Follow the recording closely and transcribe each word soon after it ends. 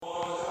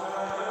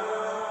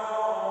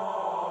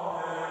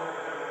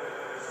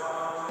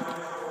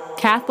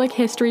Catholic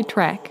History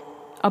Trek,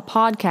 a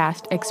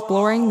podcast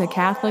exploring the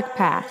Catholic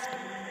past.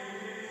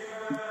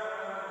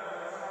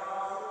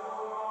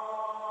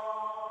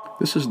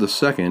 This is the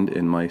second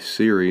in my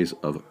series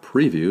of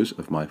previews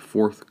of my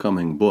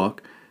forthcoming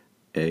book,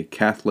 A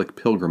Catholic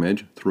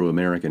Pilgrimage Through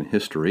American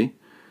History.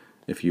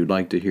 If you'd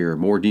like to hear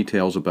more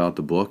details about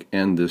the book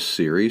and this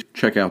series,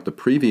 check out the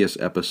previous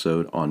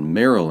episode on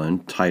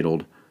Maryland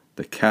titled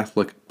The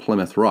Catholic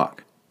Plymouth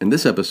Rock. In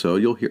this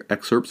episode, you'll hear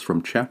excerpts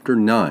from Chapter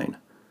 9,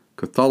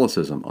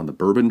 Catholicism on the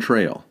Bourbon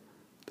Trail,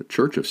 the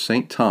Church of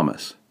St.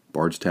 Thomas,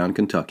 Bardstown,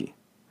 Kentucky.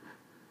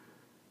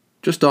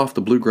 Just off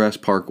the Bluegrass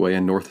Parkway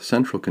in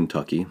north-central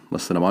Kentucky,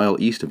 less than a mile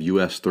east of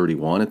US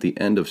 31, at the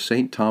end of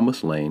St.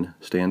 Thomas Lane,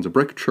 stands a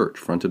brick church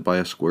fronted by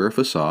a square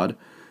facade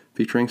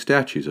featuring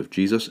statues of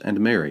Jesus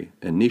and Mary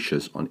and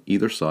niches on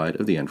either side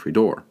of the entry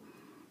door.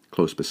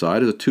 Close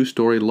beside is a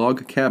two-story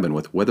log cabin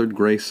with weathered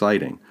gray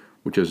siding,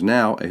 which is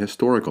now a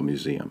historical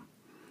museum.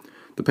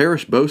 The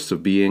parish boasts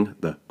of being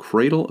the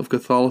cradle of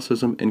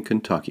Catholicism in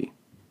Kentucky,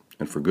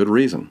 and for good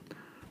reason.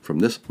 From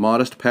this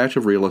modest patch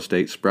of real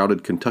estate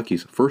sprouted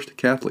Kentucky's first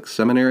Catholic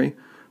seminary,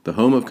 the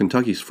home of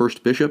Kentucky's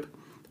first bishop,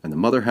 and the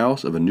mother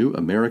house of a new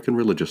American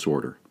religious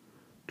order.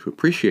 To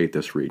appreciate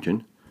this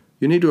region,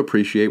 you need to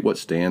appreciate what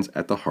stands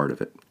at the heart of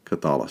it,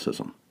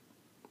 Catholicism.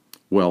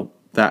 Well,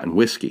 that and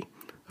whiskey.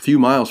 A few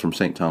miles from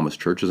St. Thomas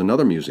Church is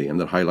another museum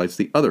that highlights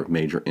the other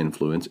major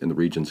influence in the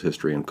region's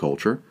history and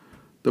culture,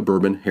 the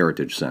Bourbon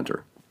Heritage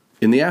Center.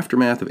 In the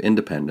aftermath of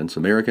independence,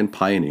 American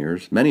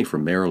pioneers, many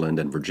from Maryland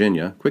and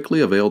Virginia, quickly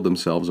availed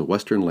themselves of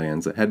western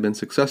lands that had been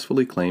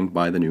successfully claimed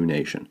by the new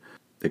nation.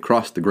 They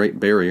crossed the Great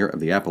Barrier of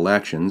the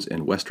Appalachians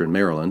in western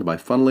Maryland by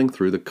funneling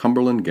through the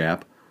Cumberland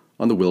Gap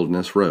on the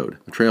Wilderness Road,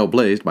 a trail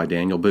blazed by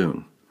Daniel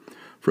Boone.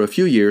 For a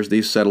few years,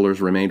 these settlers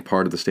remained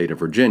part of the state of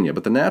Virginia,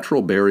 but the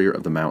natural barrier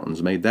of the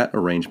mountains made that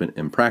arrangement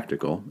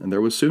impractical, and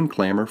there was soon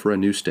clamor for a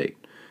new state.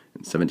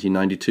 In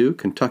 1792,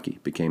 Kentucky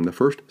became the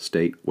first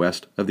state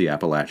west of the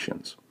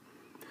Appalachians.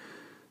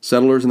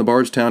 Settlers in the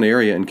Bardstown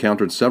area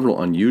encountered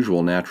several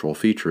unusual natural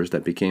features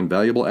that became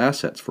valuable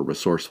assets for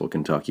resourceful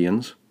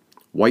Kentuckians.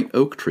 White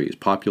oak trees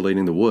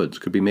populating the woods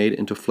could be made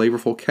into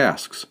flavorful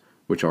casks,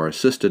 which are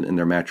assisted in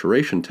their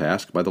maturation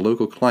task by the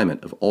local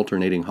climate of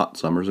alternating hot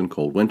summers and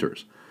cold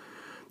winters.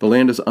 The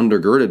land is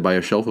undergirded by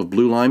a shelf of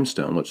blue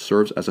limestone, which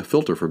serves as a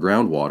filter for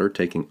groundwater,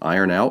 taking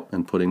iron out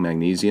and putting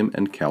magnesium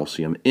and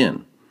calcium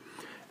in.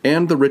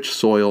 And the rich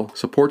soil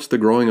supports the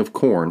growing of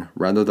corn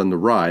rather than the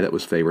rye that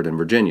was favored in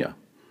Virginia.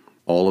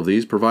 All of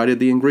these provided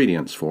the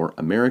ingredients for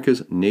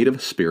America's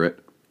native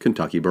spirit,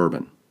 Kentucky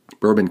bourbon.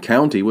 Bourbon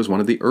County was one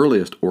of the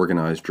earliest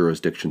organized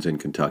jurisdictions in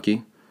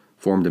Kentucky.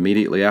 Formed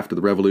immediately after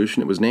the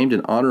Revolution, it was named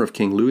in honor of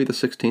King Louis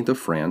XVI of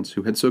France,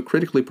 who had so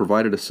critically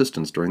provided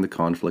assistance during the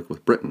conflict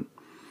with Britain.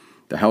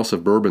 The House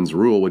of Bourbon's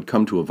rule would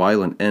come to a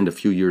violent end a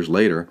few years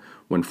later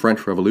when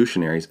French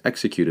revolutionaries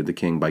executed the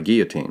king by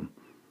guillotine.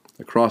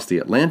 Across the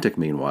Atlantic,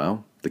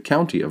 meanwhile, the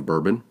county of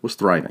Bourbon was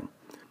thriving.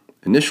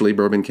 Initially,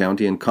 Bourbon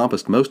County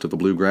encompassed most of the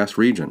Bluegrass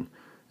region.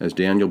 As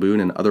Daniel Boone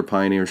and other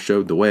pioneers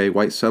showed the way,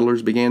 white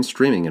settlers began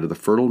streaming into the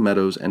fertile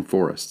meadows and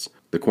forests.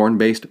 The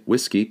corn-based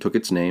whiskey took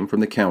its name from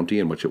the county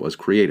in which it was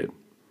created.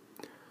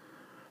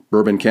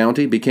 Bourbon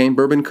County became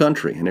Bourbon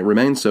Country, and it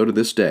remains so to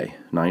this day.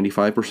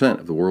 95%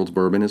 of the world's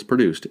bourbon is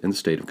produced in the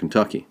state of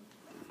Kentucky.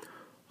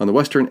 On the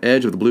western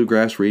edge of the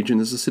Bluegrass region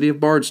is the city of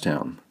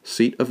Bardstown,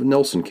 seat of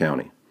Nelson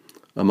County.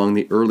 Among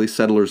the early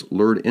settlers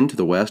lured into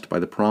the West by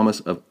the promise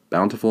of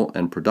bountiful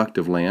and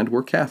productive land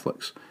were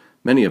Catholics,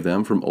 many of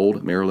them from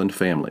old Maryland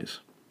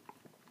families.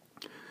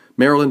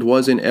 Maryland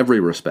was in every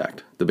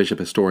respect, the bishop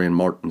historian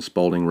Martin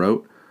Spaulding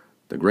wrote,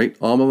 the great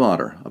alma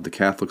mater of the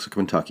Catholics of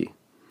Kentucky.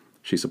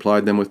 She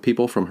supplied them with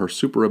people from her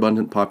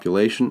superabundant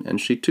population, and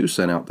she too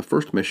sent out the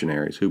first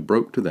missionaries who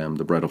broke to them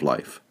the bread of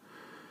life.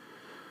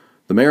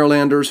 The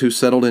Marylanders who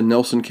settled in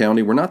Nelson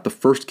County were not the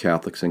first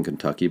Catholics in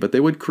Kentucky, but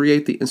they would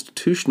create the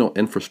institutional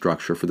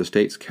infrastructure for the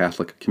state's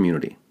Catholic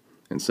community.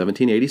 In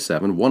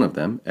 1787, one of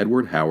them,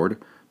 Edward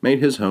Howard, made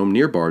his home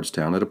near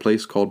Bardstown at a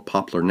place called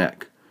Poplar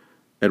Neck.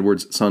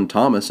 Edward's son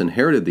Thomas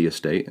inherited the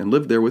estate and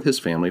lived there with his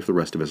family for the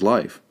rest of his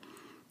life.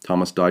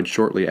 Thomas died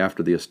shortly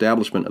after the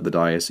establishment of the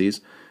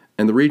diocese,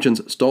 and the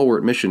region's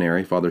stalwart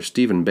missionary, Father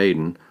Stephen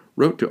Baden,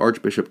 wrote to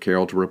Archbishop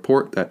Carroll to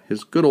report that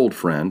his good old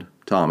friend,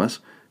 Thomas,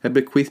 had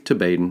bequeathed to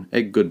Baden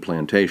a good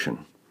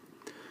plantation.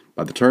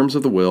 By the terms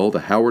of the will,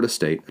 the Howard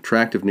estate, a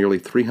tract of nearly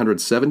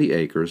 370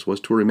 acres, was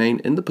to remain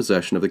in the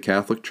possession of the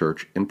Catholic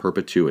Church in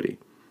perpetuity.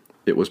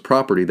 It was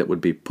property that would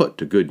be put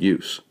to good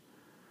use.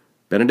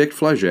 Benedict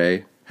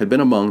Flaget had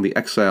been among the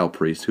exile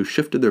priests who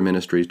shifted their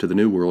ministries to the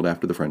New World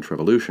after the French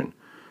Revolution.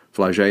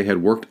 Flaget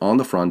had worked on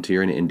the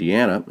frontier in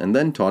Indiana and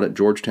then taught at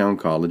Georgetown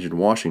College in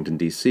Washington,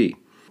 D.C.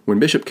 When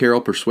Bishop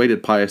Carroll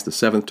persuaded Pius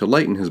VII to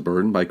lighten his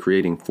burden by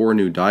creating 4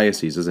 new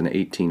dioceses in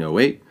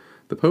 1808,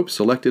 the Pope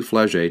selected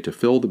Flaget to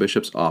fill the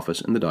bishop's office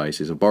in the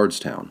Diocese of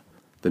Bardstown.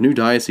 The new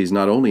diocese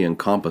not only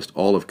encompassed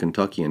all of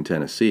Kentucky and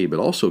Tennessee, but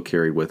also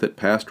carried with it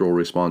pastoral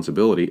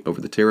responsibility over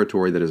the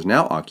territory that is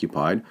now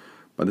occupied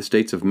by the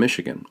states of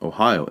Michigan,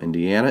 Ohio,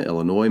 Indiana,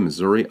 Illinois,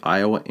 Missouri,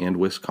 Iowa, and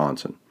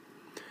Wisconsin.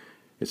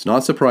 It's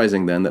not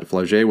surprising, then, that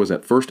Flaget was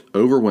at first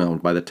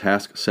overwhelmed by the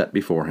task set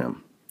before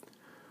him.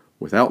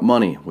 "Without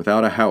money,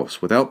 without a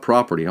house, without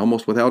property,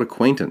 almost without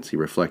acquaintance," he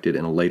reflected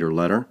in a later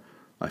letter,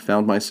 "I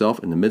found myself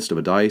in the midst of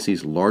a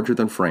diocese larger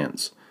than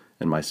France,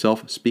 and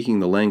myself speaking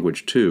the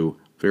language, too,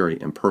 very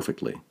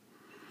imperfectly."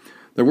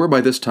 There were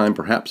by this time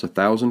perhaps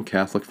 1,000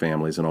 Catholic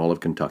families in all of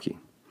Kentucky.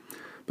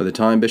 By the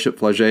time Bishop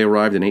Flaget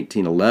arrived in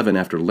 1811,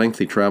 after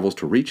lengthy travels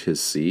to reach his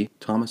see,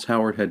 Thomas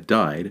Howard had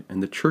died,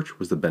 and the church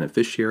was the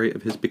beneficiary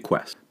of his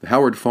bequest. The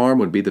Howard farm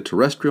would be the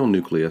terrestrial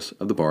nucleus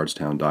of the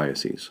Bardstown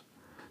diocese.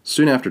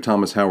 Soon after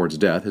Thomas Howard's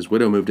death, his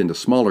widow moved into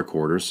smaller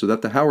quarters so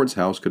that the Howard's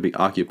house could be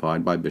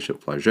occupied by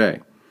Bishop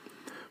Flaget.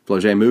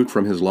 Flaget moved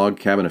from his log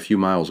cabin a few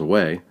miles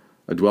away,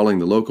 a dwelling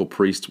the local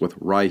priests with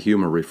wry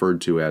humor referred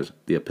to as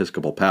the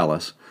Episcopal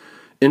Palace,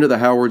 into the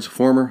Howards'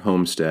 former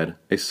homestead,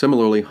 a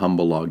similarly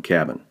humble log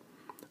cabin.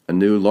 A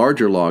new,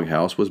 larger log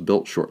house was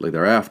built shortly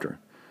thereafter.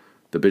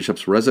 The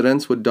bishop's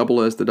residence would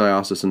double as the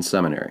diocesan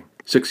seminary.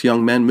 6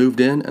 young men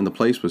moved in, and the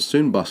place was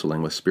soon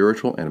bustling with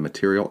spiritual and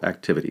material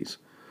activities.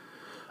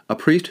 A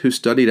priest who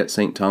studied at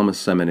St. Thomas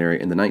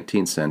Seminary in the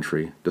 19th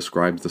century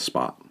describes the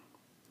spot.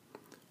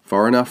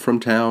 "Far enough from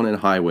town and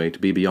highway to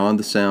be beyond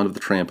the sound of the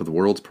tramp of the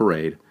world's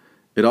parade,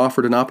 it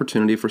offered an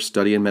opportunity for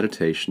study and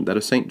meditation that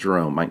a St.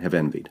 Jerome might have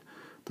envied.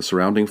 The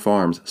surrounding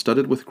farms,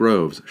 studded with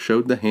groves,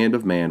 showed the hand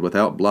of man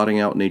without blotting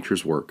out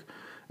nature's work,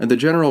 and the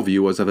general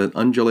view was of an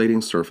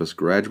undulating surface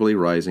gradually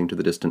rising to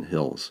the distant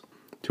hills.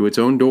 To its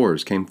own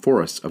doors came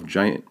forests of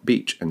giant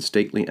beech and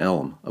stately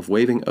elm, of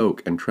waving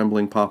oak and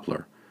trembling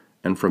poplar,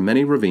 and from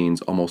many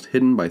ravines almost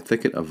hidden by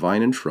thicket of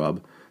vine and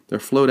shrub, there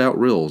flowed out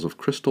rills of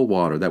crystal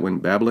water that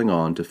went babbling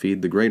on to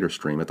feed the greater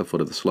stream at the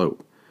foot of the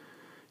slope.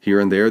 Here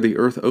and there the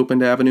earth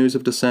opened avenues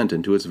of descent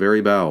into its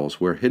very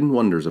bowels, where hidden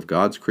wonders of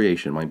God's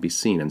creation might be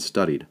seen and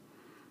studied.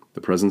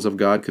 The presence of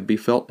God could be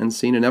felt and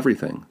seen in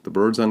everything. The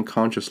birds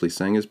unconsciously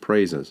sang his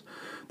praises.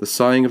 The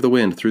sighing of the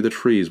wind through the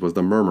trees was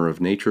the murmur of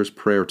nature's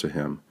prayer to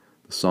him.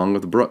 The song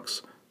of the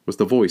brooks was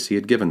the voice he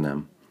had given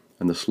them,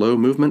 and the slow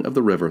movement of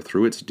the river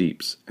through its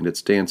deeps and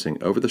its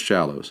dancing over the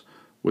shallows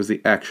was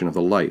the action of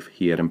the life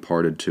he had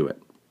imparted to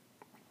it.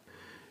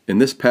 In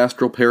this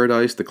pastoral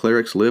paradise the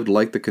clerics lived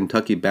like the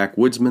Kentucky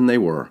backwoodsmen they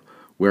were,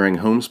 wearing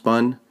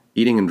homespun,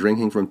 eating and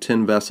drinking from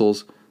tin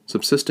vessels,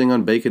 subsisting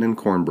on bacon and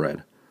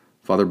cornbread.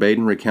 Father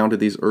Baden recounted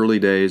these early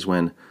days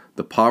when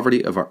the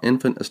poverty of our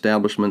infant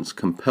establishments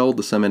compelled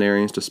the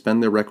seminarians to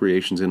spend their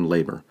recreations in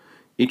labor.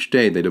 Each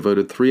day they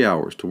devoted 3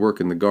 hours to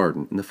work in the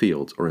garden, in the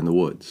fields, or in the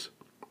woods.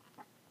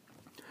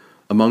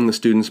 Among the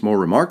students' more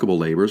remarkable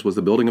labors was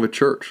the building of a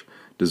church,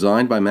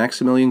 designed by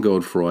Maximilian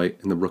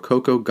Godefroy in the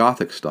Rococo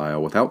Gothic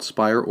style without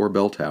spire or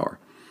bell tower.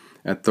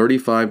 At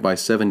 35 by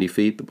 70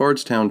 feet, the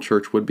Bardstown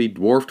Church would be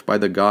dwarfed by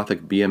the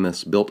Gothic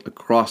behemoths built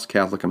across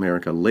Catholic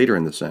America later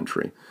in the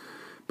century.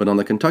 But on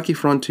the Kentucky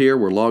frontier,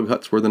 where log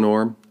huts were the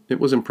norm, it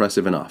was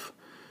impressive enough.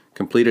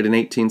 Completed in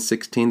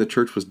 1816, the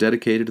church was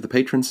dedicated to the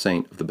patron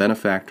saint of the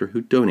benefactor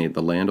who donated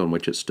the land on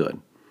which it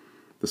stood.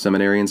 The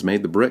seminarians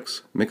made the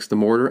bricks, mixed the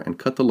mortar, and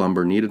cut the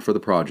lumber needed for the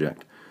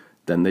project.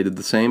 Then they did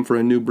the same for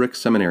a new brick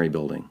seminary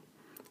building.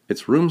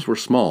 Its rooms were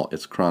small,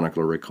 its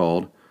chronicler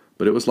recalled,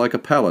 but it was like a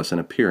palace in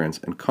appearance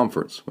and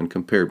comforts when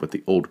compared with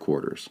the old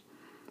quarters.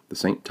 The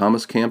St.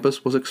 Thomas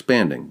campus was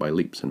expanding by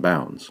leaps and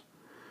bounds.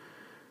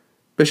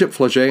 Bishop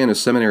Flaget and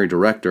his seminary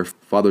director,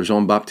 Father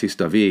Jean-Baptiste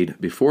David,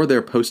 before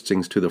their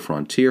postings to the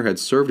frontier, had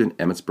served in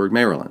Emmitsburg,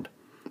 Maryland.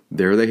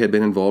 There they had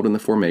been involved in the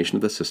formation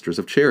of the Sisters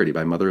of Charity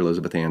by Mother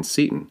Elizabeth Ann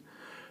Seton.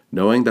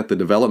 Knowing that the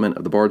development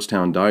of the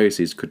Bardstown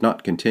Diocese could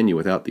not continue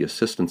without the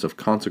assistance of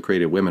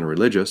consecrated women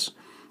religious,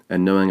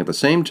 and knowing at the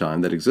same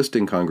time that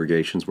existing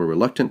congregations were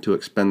reluctant to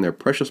expend their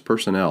precious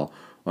personnel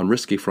on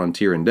risky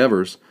frontier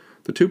endeavors,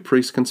 the 2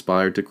 priests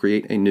conspired to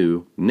create a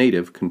new,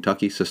 native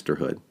Kentucky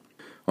sisterhood.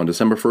 On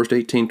December 1,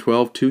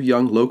 1812, 2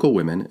 young local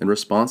women, in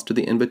response to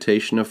the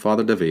invitation of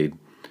Father David,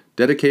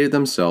 dedicated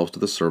themselves to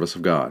the service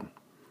of God.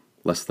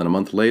 Less than a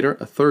month later,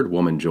 a 3rd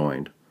woman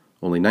joined.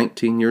 Only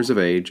 19 years of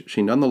age,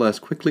 she nonetheless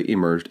quickly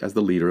emerged as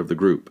the leader of the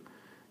group.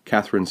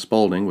 Catherine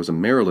Spaulding was a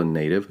Maryland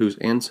native whose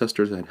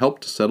ancestors had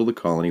helped to settle the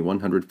colony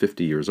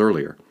 150 years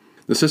earlier.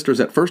 The sisters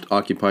at first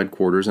occupied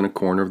quarters in a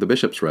corner of the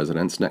bishop's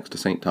residence next to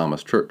St.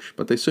 Thomas Church,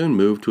 but they soon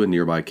moved to a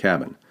nearby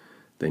cabin.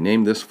 They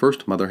named this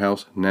first mother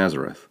house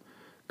Nazareth.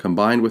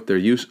 Combined with their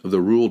use of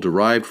the rule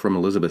derived from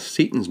Elizabeth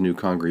Seton's new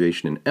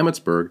congregation in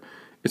Emmitsburg,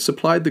 it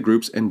supplied the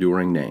group's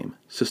enduring name,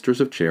 Sisters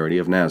of Charity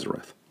of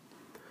Nazareth.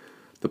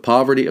 The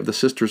poverty of the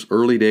sisters'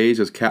 early days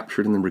is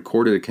captured in the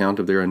recorded account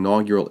of their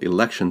inaugural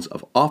elections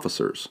of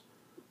officers.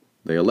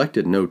 They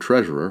elected no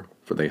treasurer,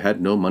 for they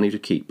had no money to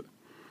keep.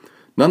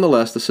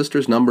 Nonetheless, the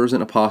sisters' numbers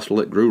and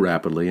apostolate grew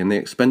rapidly, and they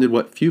expended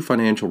what few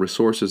financial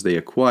resources they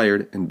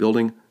acquired in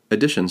building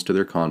additions to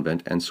their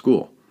convent and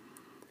school.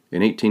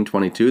 In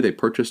 1822, they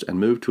purchased and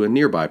moved to a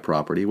nearby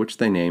property, which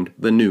they named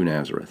the New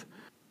Nazareth.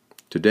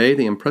 Today,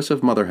 the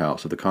impressive mother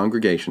house of the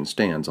congregation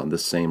stands on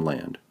this same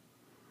land.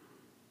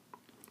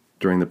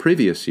 During the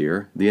previous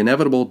year, the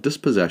inevitable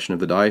dispossession of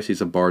the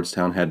Diocese of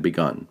Bardstown had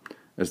begun,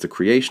 as the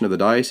creation of the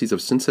Diocese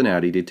of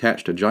Cincinnati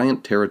detached a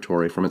giant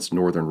territory from its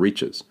northern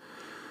reaches.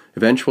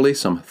 Eventually,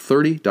 some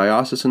 30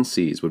 diocesan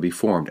sees would be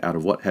formed out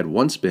of what had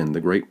once been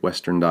the great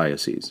Western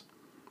Diocese.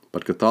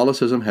 But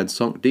Catholicism had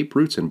sunk deep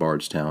roots in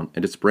Bardstown,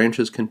 and its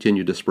branches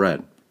continued to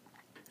spread.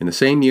 In the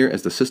same year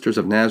as the Sisters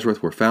of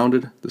Nazareth were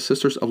founded, the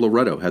Sisters of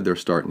Loretto had their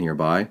start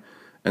nearby,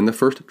 and the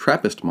first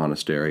Trappist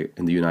monastery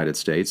in the United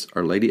States,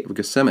 Our Lady of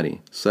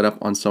Gethsemani, set up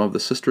on some of the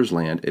sisters'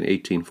 land in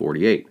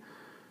 1848.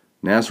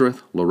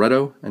 Nazareth,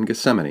 Loretto, and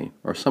Gethsemani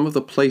are some of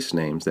the place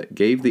names that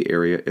gave the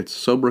area its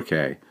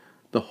sobriquet,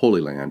 the Holy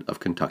Land of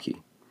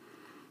Kentucky.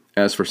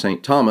 As for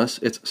St. Thomas,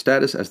 its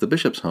status as the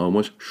bishop's home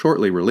was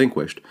shortly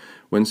relinquished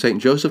when St.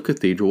 Joseph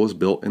Cathedral was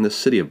built in the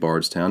city of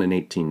Bardstown in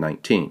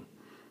 1819.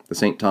 The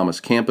St. Thomas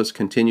campus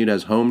continued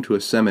as home to a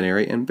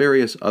seminary and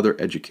various other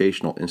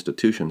educational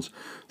institutions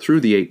through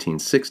the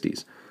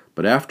 1860s,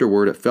 but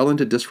afterward it fell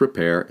into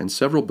disrepair and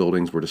several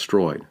buildings were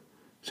destroyed.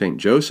 St.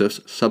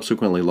 Joseph's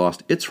subsequently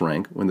lost its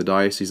rank when the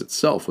diocese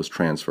itself was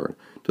transferred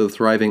to the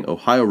thriving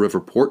Ohio River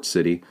port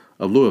city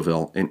of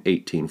Louisville in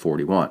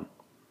 1841.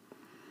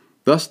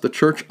 Thus, the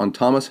church on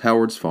Thomas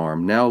Howard's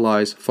farm now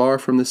lies far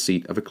from the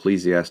seat of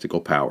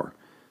ecclesiastical power.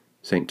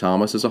 St.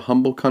 Thomas is a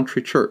humble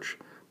country church,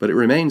 but it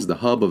remains the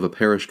hub of a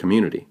parish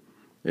community.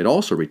 It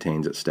also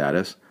retains its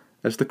status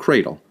as the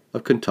cradle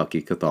of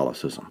Kentucky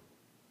Catholicism.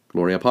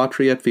 Gloria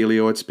Patri et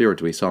Filio et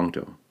Spiritui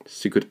Sancto,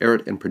 sicut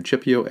erat in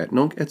principio et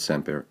nunc et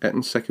semper et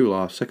in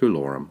saecula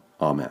saeculorum.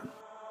 Amen.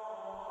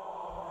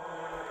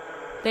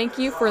 Thank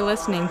you for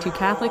listening to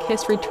Catholic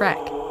History Trek.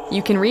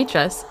 You can reach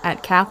us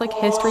at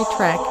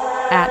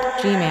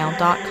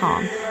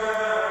catholichistorytrek@gmail.com.